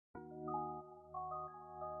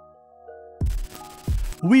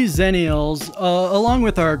We Zennials, along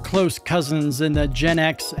with our close cousins in the Gen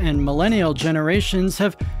X and Millennial generations,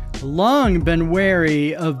 have long been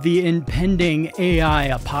wary of the impending AI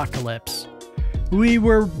apocalypse. We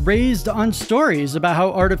were raised on stories about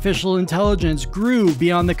how artificial intelligence grew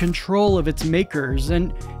beyond the control of its makers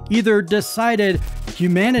and either decided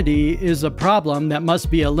humanity is a problem that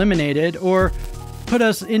must be eliminated or put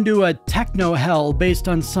us into a techno-hell based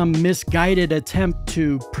on some misguided attempt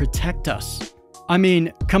to protect us. I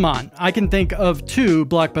mean, come on, I can think of 2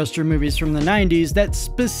 blockbuster movies from the 90s that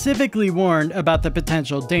specifically warned about the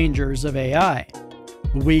potential dangers of AI.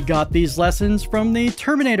 We got these lessons from the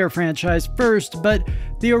Terminator franchise first, but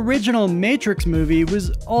the original Matrix movie was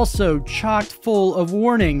also chock full of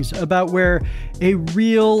warnings about where a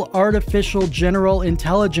real artificial general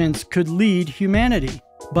intelligence could lead humanity.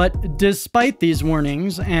 But despite these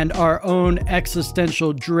warnings and our own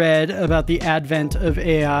existential dread about the advent of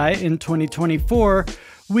AI in 2024,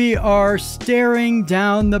 we are staring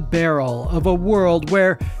down the barrel of a world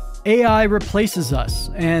where AI replaces us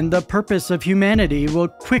and the purpose of humanity will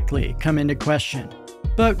quickly come into question.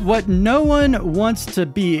 But what no one wants to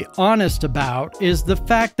be honest about is the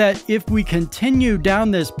fact that if we continue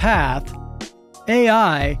down this path,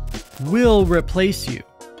 AI will replace you.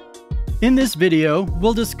 In this video,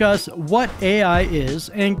 we'll discuss what AI is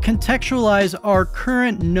and contextualize our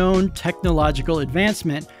current known technological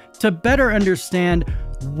advancement to better understand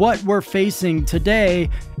what we're facing today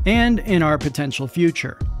and in our potential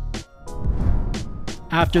future.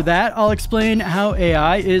 After that, I'll explain how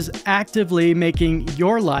AI is actively making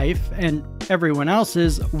your life and everyone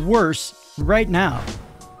else's worse right now.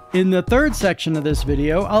 In the third section of this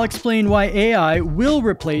video, I'll explain why AI will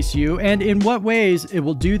replace you and in what ways it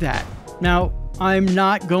will do that. Now, I'm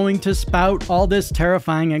not going to spout all this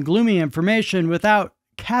terrifying and gloomy information without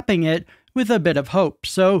capping it with a bit of hope,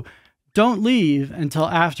 so don't leave until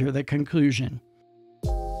after the conclusion.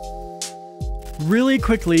 Really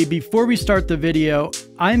quickly, before we start the video,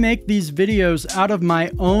 I make these videos out of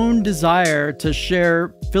my own desire to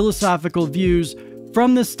share philosophical views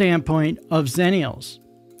from the standpoint of Zennials.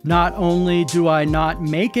 Not only do I not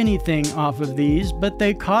make anything off of these, but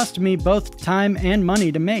they cost me both time and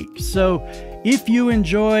money to make. So if you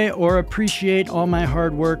enjoy or appreciate all my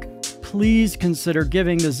hard work, please consider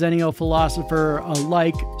giving the Zennial Philosopher a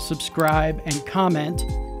like, subscribe, and comment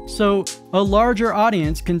so a larger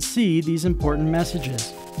audience can see these important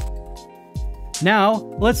messages. Now,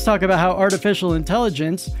 let's talk about how artificial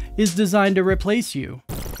intelligence is designed to replace you.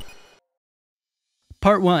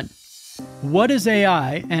 Part 1. What is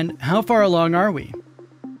AI and how far along are we?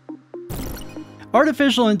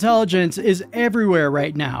 Artificial intelligence is everywhere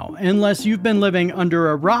right now. Unless you've been living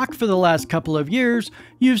under a rock for the last couple of years,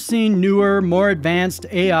 you've seen newer, more advanced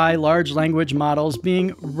AI large language models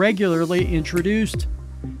being regularly introduced.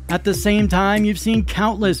 At the same time, you've seen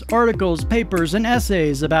countless articles, papers, and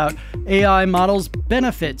essays about AI models'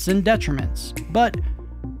 benefits and detriments. But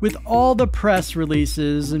with all the press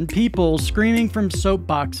releases and people screaming from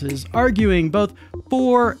soapboxes arguing both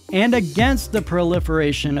for and against the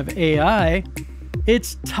proliferation of AI,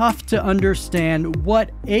 it's tough to understand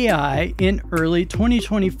what AI in early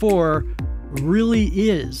 2024 really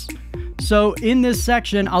is. So in this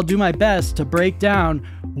section, I'll do my best to break down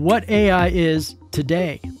what AI is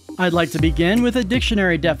today. I'd like to begin with a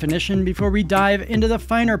dictionary definition before we dive into the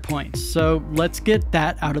finer points, so let's get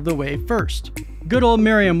that out of the way first. Good old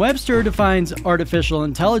Merriam-Webster defines artificial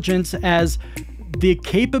intelligence as the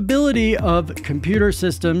capability of computer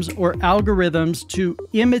systems or algorithms to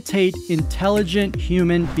imitate intelligent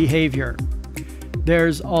human behavior.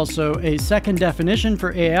 There's also a second definition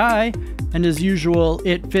for AI, and as usual,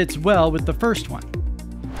 it fits well with the first one.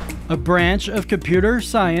 A branch of computer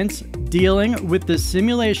science dealing with the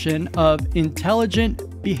simulation of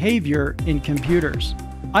intelligent behavior in computers.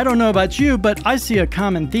 I don't know about you, but I see a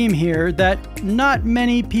common theme here that not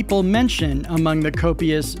many people mention among the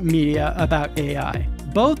copious media about AI.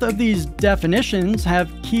 Both of these definitions have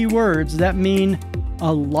keywords that mean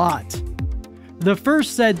a lot. The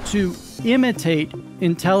first said to imitate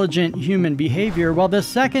intelligent human behavior, while the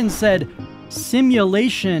second said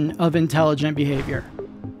simulation of intelligent behavior.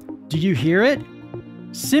 Do you hear it?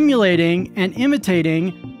 Simulating and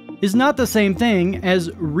imitating is not the same thing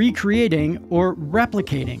as recreating or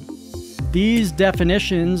replicating. These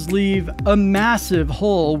definitions leave a massive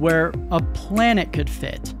hole where a planet could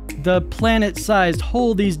fit. The planet-sized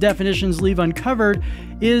hole these definitions leave uncovered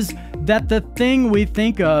is that the thing we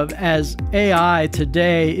think of as AI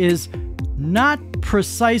today is not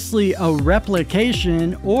precisely a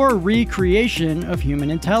replication or recreation of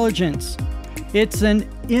human intelligence. It's an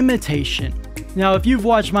imitation. Now, if you've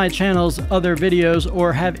watched my channel's other videos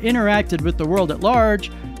or have interacted with the world at large,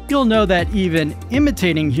 you'll know that even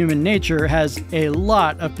imitating human nature has a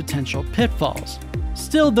lot of potential pitfalls.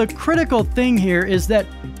 Still, the critical thing here is that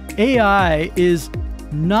AI is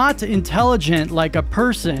not intelligent like a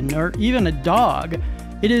person or even a dog.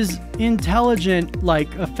 It is intelligent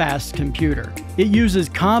like a fast computer. It uses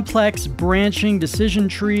complex branching decision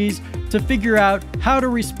trees to figure out how to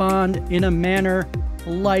respond in a manner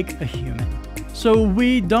like a human. So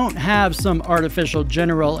we don't have some artificial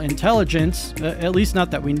general intelligence, at least not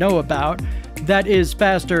that we know about, that is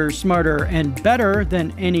faster, smarter, and better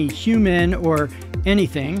than any human or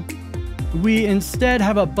anything. We instead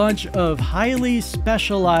have a bunch of highly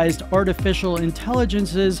specialized artificial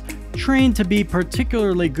intelligences trained to be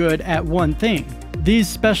particularly good at one thing. These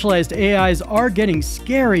specialized AIs are getting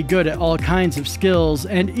scary good at all kinds of skills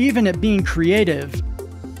and even at being creative.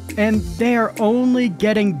 And they are only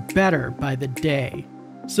getting better by the day.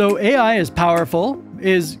 So AI is powerful,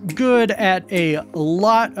 is good at a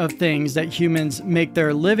lot of things that humans make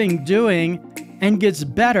their living doing, and gets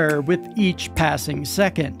better with each passing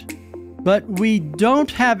second. But we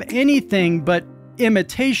don't have anything but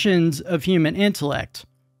imitations of human intellect.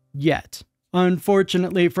 Yet.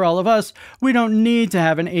 Unfortunately for all of us, we don't need to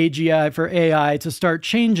have an AGI for AI to start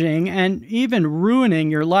changing and even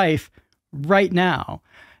ruining your life right now.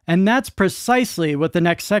 And that's precisely what the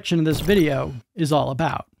next section of this video is all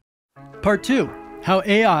about. Part 2. How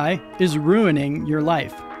AI is ruining your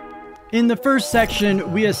life. In the first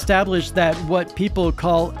section, we established that what people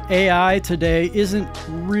call AI today isn't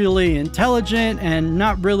really intelligent and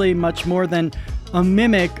not really much more than a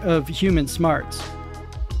mimic of human smarts.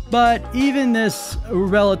 But even this,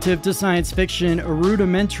 relative to science fiction,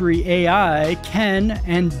 rudimentary AI can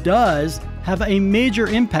and does have a major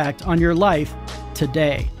impact on your life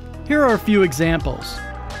today. Here are a few examples.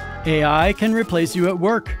 AI can replace you at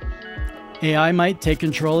work. AI might take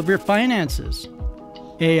control of your finances.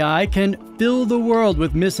 AI can fill the world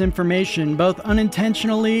with misinformation, both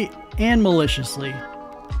unintentionally and maliciously.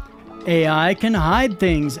 AI can hide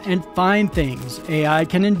things and find things. AI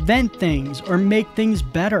can invent things or make things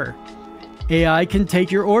better. AI can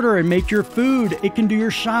take your order and make your food. It can do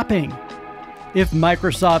your shopping. If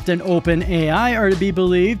Microsoft and OpenAI are to be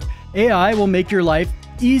believed, AI will make your life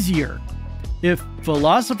easier. If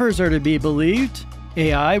philosophers are to be believed,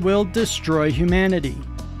 AI will destroy humanity.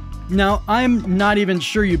 Now, I'm not even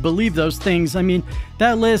sure you believe those things. I mean,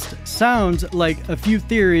 that list sounds like a few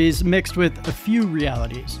theories mixed with a few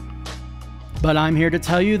realities. But I'm here to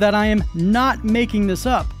tell you that I am not making this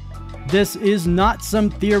up. This is not some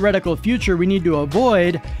theoretical future we need to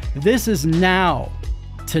avoid. This is now,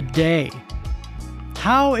 today.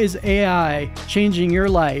 How is AI changing your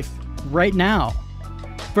life right now?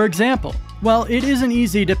 For example, while it isn't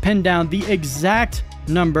easy to pin down the exact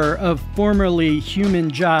number of formerly human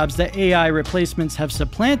jobs that AI replacements have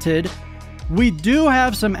supplanted, we do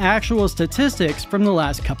have some actual statistics from the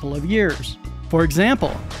last couple of years. For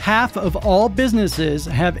example, half of all businesses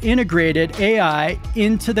have integrated AI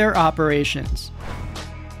into their operations.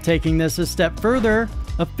 Taking this a step further,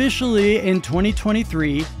 officially in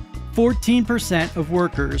 2023, 14% of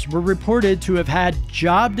workers were reported to have had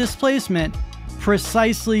job displacement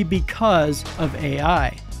precisely because of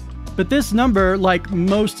AI. But this number, like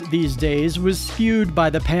most these days, was skewed by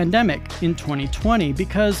the pandemic in 2020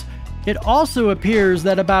 because it also appears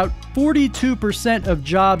that about 42% of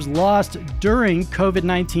jobs lost during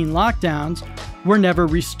COVID-19 lockdowns were never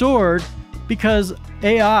restored because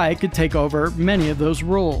AI could take over many of those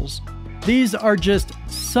roles. These are just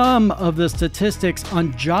some of the statistics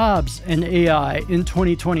on jobs and AI in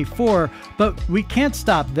 2024, but we can't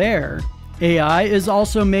stop there. AI is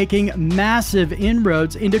also making massive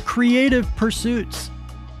inroads into creative pursuits.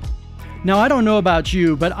 Now, I don't know about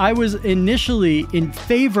you, but I was initially in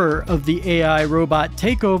favor of the AI robot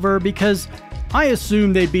takeover because I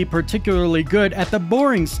assumed they'd be particularly good at the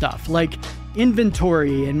boring stuff like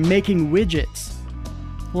inventory and making widgets.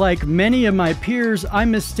 Like many of my peers, I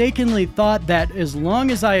mistakenly thought that as long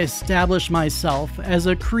as I established myself as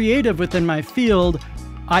a creative within my field,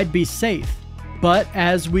 I'd be safe. But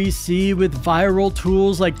as we see with viral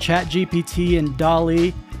tools like ChatGPT and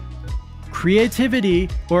DALL-E, creativity,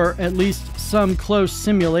 or at least some close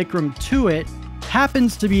simulacrum to it,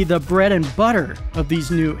 happens to be the bread and butter of these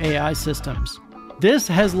new AI systems. This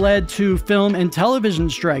has led to film and television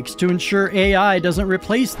strikes to ensure AI doesn't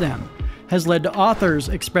replace them, has led to authors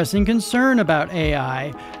expressing concern about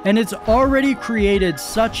AI, and it's already created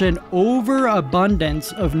such an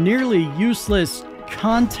overabundance of nearly useless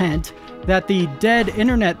content that the dead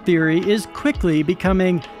internet theory is quickly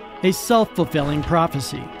becoming a self-fulfilling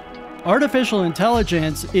prophecy. Artificial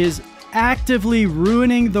intelligence is actively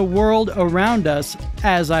ruining the world around us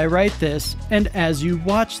as I write this and as you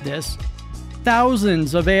watch this.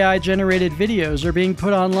 Thousands of AI-generated videos are being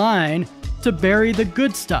put online to bury the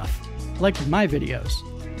good stuff, like my videos.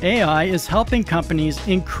 AI is helping companies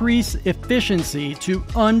increase efficiency to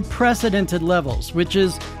unprecedented levels, which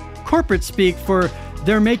is corporate speak for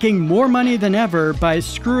they're making more money than ever by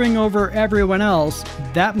screwing over everyone else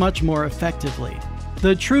that much more effectively.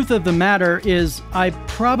 The truth of the matter is, I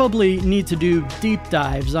probably need to do deep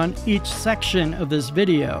dives on each section of this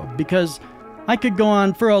video because I could go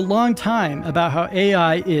on for a long time about how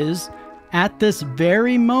AI is, at this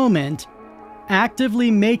very moment, actively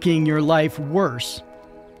making your life worse.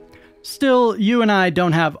 Still, you and I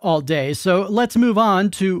don't have all day, so let's move on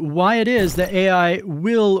to why it is that AI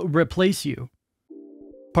will replace you.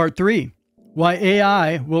 Part 3. Why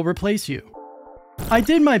AI will replace you. I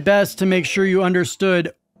did my best to make sure you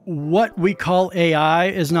understood what we call AI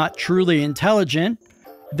is not truly intelligent.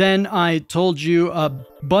 Then I told you a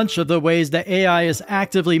bunch of the ways that AI is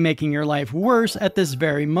actively making your life worse at this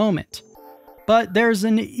very moment. But there's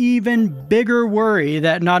an even bigger worry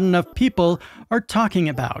that not enough people are talking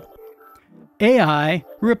about. AI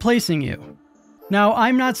replacing you. Now,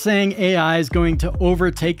 I'm not saying AI is going to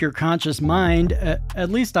overtake your conscious mind,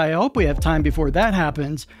 at least I hope we have time before that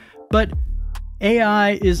happens, but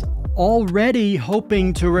AI is already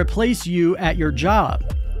hoping to replace you at your job,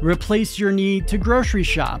 replace your need to grocery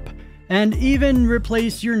shop, and even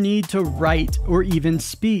replace your need to write or even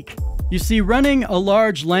speak. You see, running a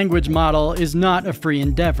large language model is not a free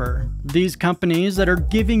endeavor. These companies that are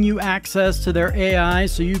giving you access to their AI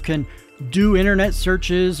so you can do internet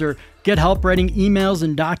searches or get help writing emails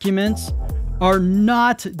and documents are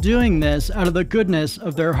not doing this out of the goodness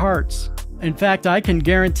of their hearts. In fact, I can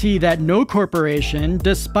guarantee that no corporation,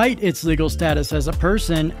 despite its legal status as a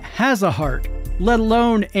person, has a heart, let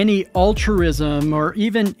alone any altruism or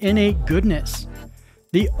even innate goodness.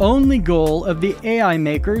 The only goal of the AI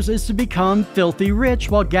makers is to become filthy rich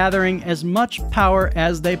while gathering as much power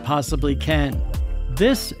as they possibly can.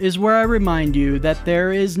 This is where I remind you that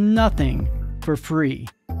there is nothing for free.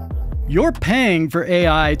 You're paying for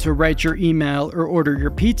AI to write your email or order your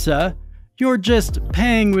pizza. You're just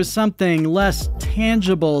paying with something less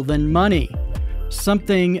tangible than money,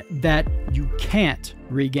 something that you can't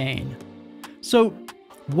regain. So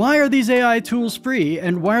why are these AI tools free,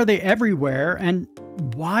 and why are they everywhere, and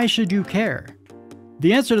why should you care?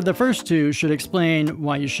 The answer to the first two should explain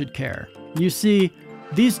why you should care. You see,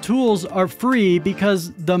 these tools are free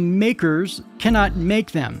because the makers cannot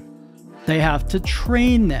make them. They have to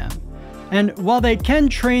train them. And while they can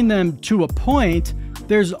train them to a point,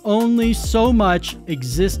 there's only so much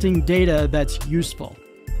existing data that's useful.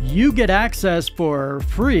 You get access for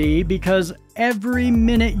free because every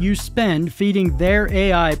minute you spend feeding their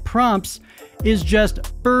AI prompts is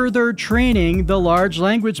just further training the large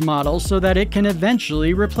language model so that it can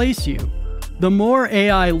eventually replace you. The more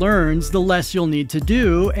AI learns, the less you'll need to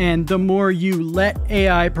do, and the more you let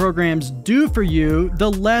AI programs do for you,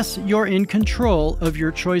 the less you're in control of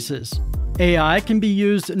your choices. AI can be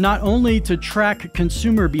used not only to track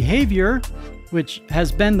consumer behavior, which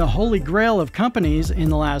has been the holy grail of companies in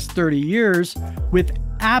the last 30 years, with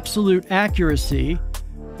absolute accuracy,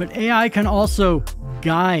 but AI can also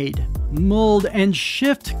guide, mold, and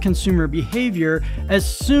shift consumer behavior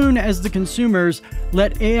as soon as the consumers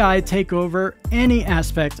let AI take over any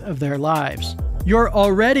aspect of their lives. You're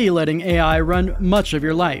already letting AI run much of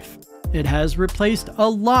your life. It has replaced a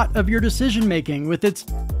lot of your decision-making with its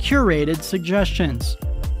curated suggestions.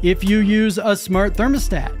 If you use a smart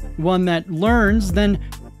thermostat, one that learns, then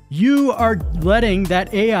you are letting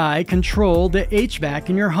that AI control the HVAC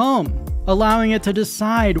in your home, allowing it to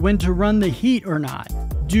decide when to run the heat or not.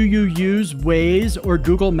 Do you use Waze or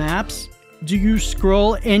Google Maps? Do you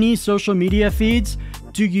scroll any social media feeds?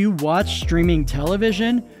 Do you watch streaming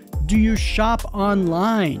television? Do you shop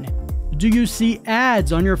online? Do you see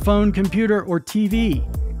ads on your phone, computer, or TV?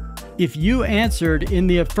 If you answered in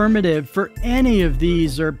the affirmative for any of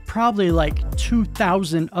these, or probably like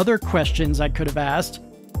 2,000 other questions I could have asked,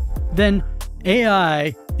 then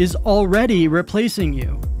AI is already replacing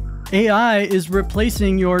you. AI is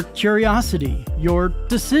replacing your curiosity, your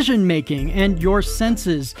decision-making, and your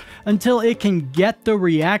senses until it can get the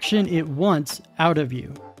reaction it wants out of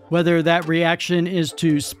you. Whether that reaction is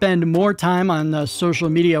to spend more time on the social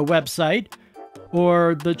media website,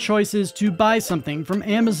 or the choice is to buy something from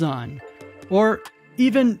Amazon, or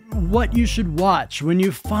even what you should watch when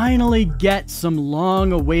you finally get some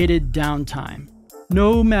long-awaited downtime.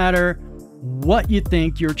 No matter what you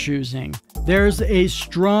think you're choosing, there's a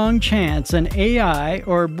strong chance an AI,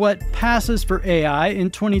 or what passes for AI in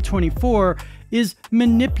 2024, is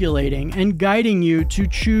manipulating and guiding you to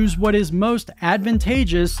choose what is most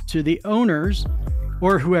advantageous to the owners,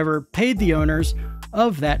 or whoever paid the owners,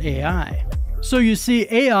 of that AI. So you see,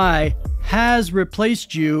 AI has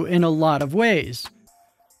replaced you in a lot of ways.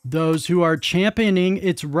 Those who are championing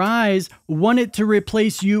its rise want it to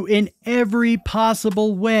replace you in every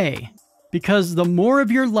possible way. Because the more of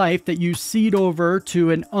your life that you cede over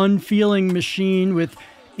to an unfeeling machine with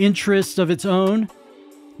interests of its own,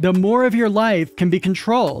 the more of your life can be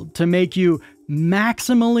controlled to make you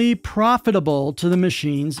maximally profitable to the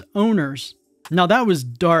machine's owners. Now that was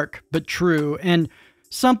dark but true, and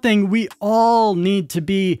something we all need to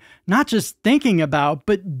be not just thinking about,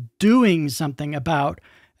 but doing something about.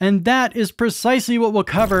 And that is precisely what we'll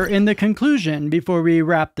cover in the conclusion before we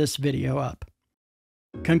wrap this video up.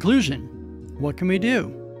 Conclusion. What can we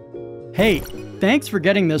do? Hey, thanks for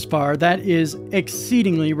getting this far. That is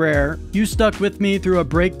exceedingly rare. You stuck with me through a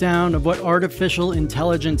breakdown of what artificial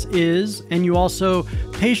intelligence is, and you also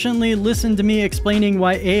patiently listened to me explaining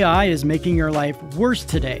why AI is making your life worse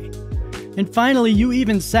today. And finally, you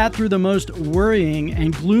even sat through the most worrying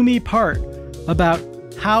and gloomy part about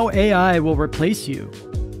how AI will replace you.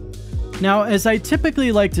 Now, as I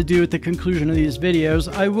typically like to do at the conclusion of these videos,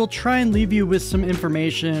 I will try and leave you with some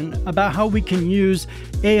information about how we can use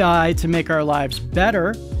AI to make our lives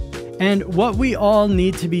better, and what we all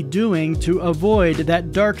need to be doing to avoid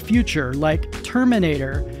that dark future like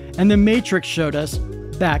Terminator and The Matrix showed us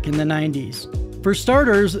back in the 90s. For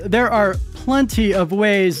starters, there are plenty of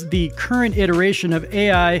ways the current iteration of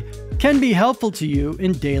AI can be helpful to you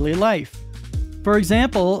in daily life. For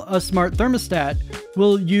example, a smart thermostat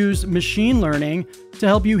will use machine learning to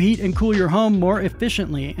help you heat and cool your home more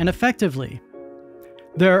efficiently and effectively.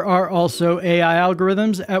 There are also AI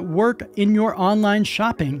algorithms at work in your online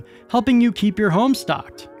shopping, helping you keep your home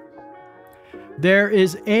stocked. There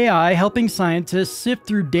is AI helping scientists sift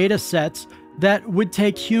through data sets that would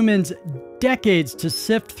take humans decades to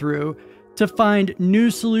sift through to find new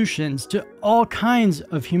solutions to all kinds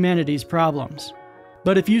of humanity's problems.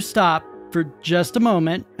 But if you stop for just a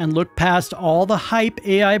moment and look past all the hype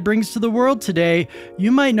AI brings to the world today, you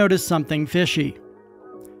might notice something fishy.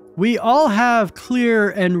 We all have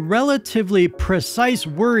clear and relatively precise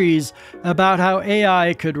worries about how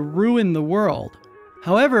AI could ruin the world.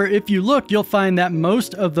 However, if you look, you'll find that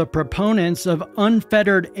most of the proponents of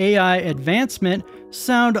unfettered AI advancement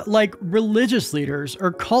sound like religious leaders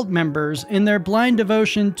or cult members in their blind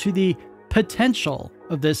devotion to the potential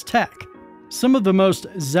of this tech. Some of the most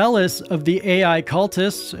zealous of the AI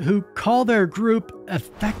cultists, who call their group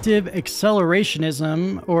Effective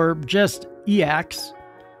Accelerationism, or just EAX,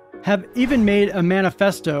 have even made a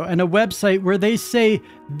manifesto and a website where they say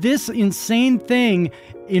this insane thing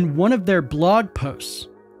in one of their blog posts.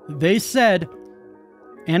 They said,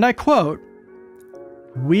 and I quote,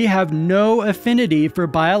 "We have no affinity for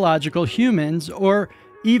biological humans or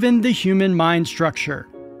even the human mind structure.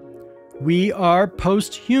 We are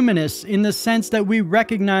post-humanists in the sense that we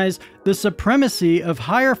recognize the supremacy of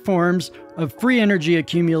higher forms of free energy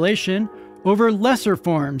accumulation over lesser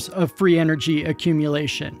forms of free energy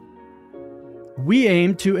accumulation. We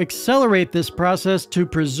aim to accelerate this process to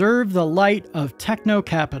preserve the light of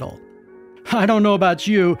techno-capital." I don't know about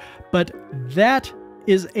you, but that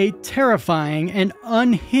is a terrifying and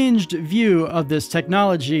unhinged view of this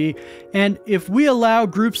technology, and if we allow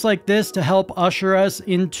groups like this to help usher us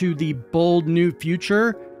into the bold new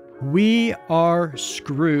future, we are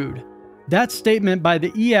screwed. That statement by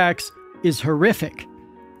the EAX is horrific,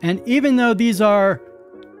 and even though these are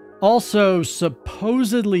also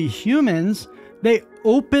supposedly humans, they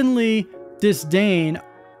openly disdain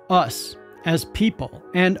us as people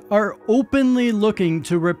and are openly looking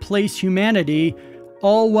to replace humanity,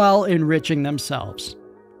 all while enriching themselves.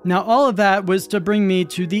 Now, all of that was to bring me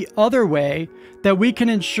to the other way that we can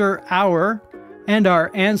ensure our and our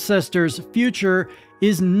ancestors' future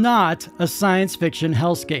is not a science fiction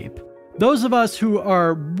hellscape. Those of us who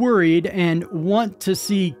are worried and want to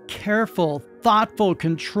see careful, thoughtful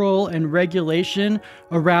control and regulation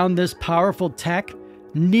around this powerful tech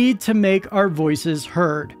need to make our voices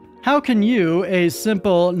heard. How can you, a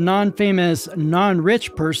simple, non-famous,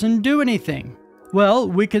 non-rich person, do anything? Well,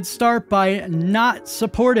 we could start by not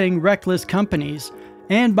supporting reckless companies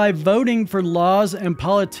and by voting for laws and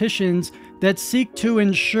politicians that seek to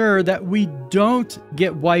ensure that we don't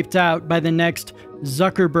get wiped out by the next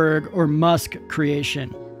Zuckerberg or Musk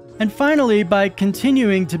creation. And finally, by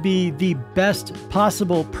continuing to be the best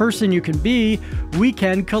possible person you can be, we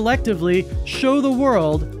can collectively show the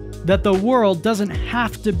world that the world doesn't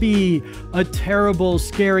have to be a terrible,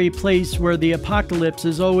 scary place where the apocalypse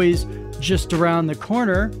is always just around the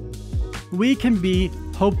corner. We can be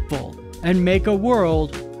hopeful and make a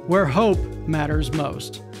world where hope matters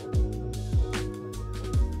most.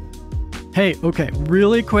 Hey, okay,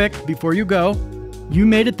 really quick before you go, you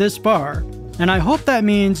made it this far, and I hope that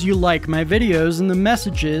means you like my videos and the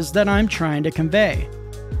messages that I'm trying to convey.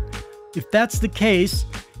 If that's the case,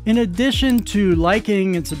 in addition to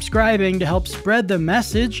liking and subscribing to help spread the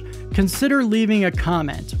message, consider leaving a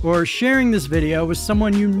comment or sharing this video with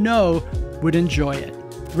someone you know would enjoy it.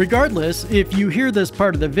 Regardless, if you hear this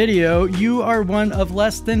part of the video, you are one of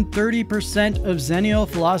less than 30% of Xennial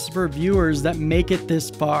Philosopher viewers that make it this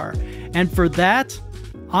far. And for that,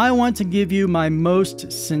 I want to give you my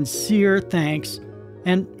most sincere thanks,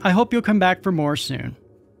 and I hope you'll come back for more soon.